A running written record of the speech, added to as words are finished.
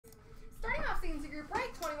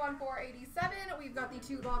11487. We've got the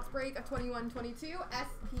 2-box break of 2122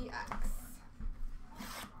 SPX.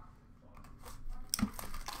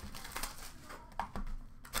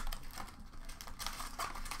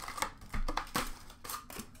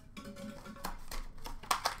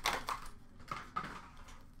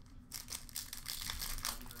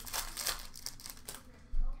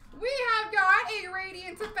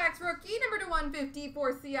 Radiance Effects rookie, number to 150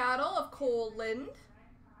 for Seattle of Cole Lind.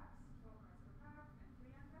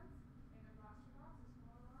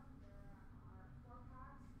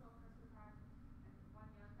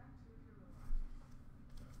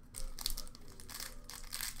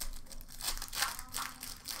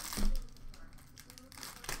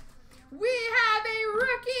 We have a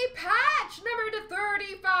rookie patch, number to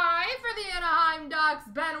 35 for the Anaheim Ducks,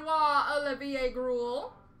 Benoit Olivier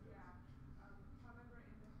Gruel.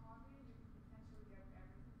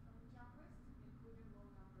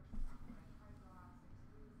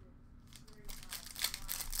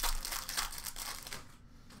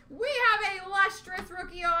 We have a lustrous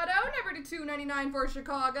rookie auto, number to 299 for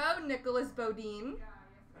Chicago, Nicholas Bodine.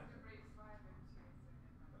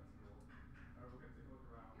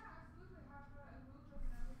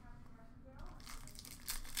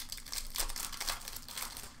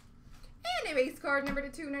 And a base card, number to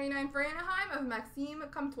 299 for Anaheim of Maxime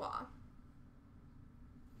Comtois.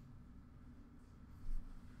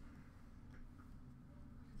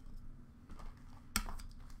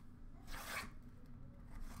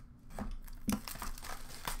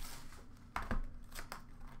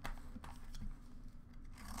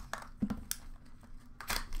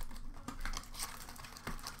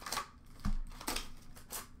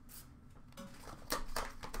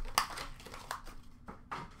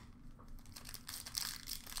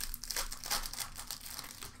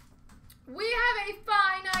 We have a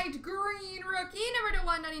finite green rookie, number to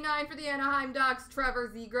 199 for the Anaheim Ducks, Trevor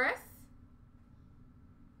Zegras.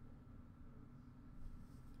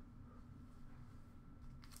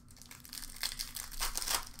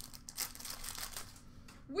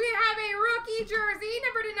 We have a rookie jersey,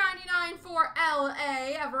 number to 99 for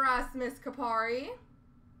LA, of Rasmus Kapari.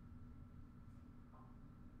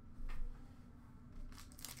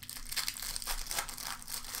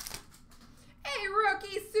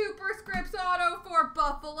 Rookie Superscripts auto for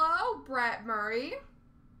Buffalo, Brett Murray.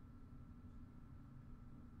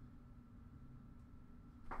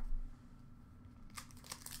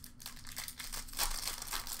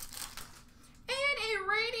 And a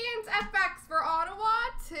Radiance FX for Ottawa,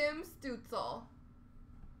 Tim Stutzel.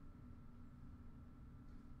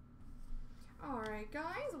 Alright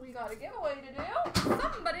guys, we got a giveaway to do.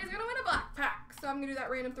 Somebody's going to win a black pack. So I'm going to do that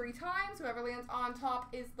random 3 times. Whoever lands on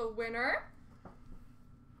top is the winner.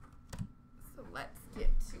 So let's get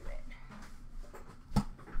to it.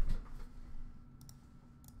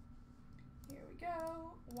 Here we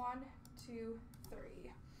go. 1, 2, 3.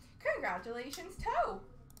 Congratulations, Toe!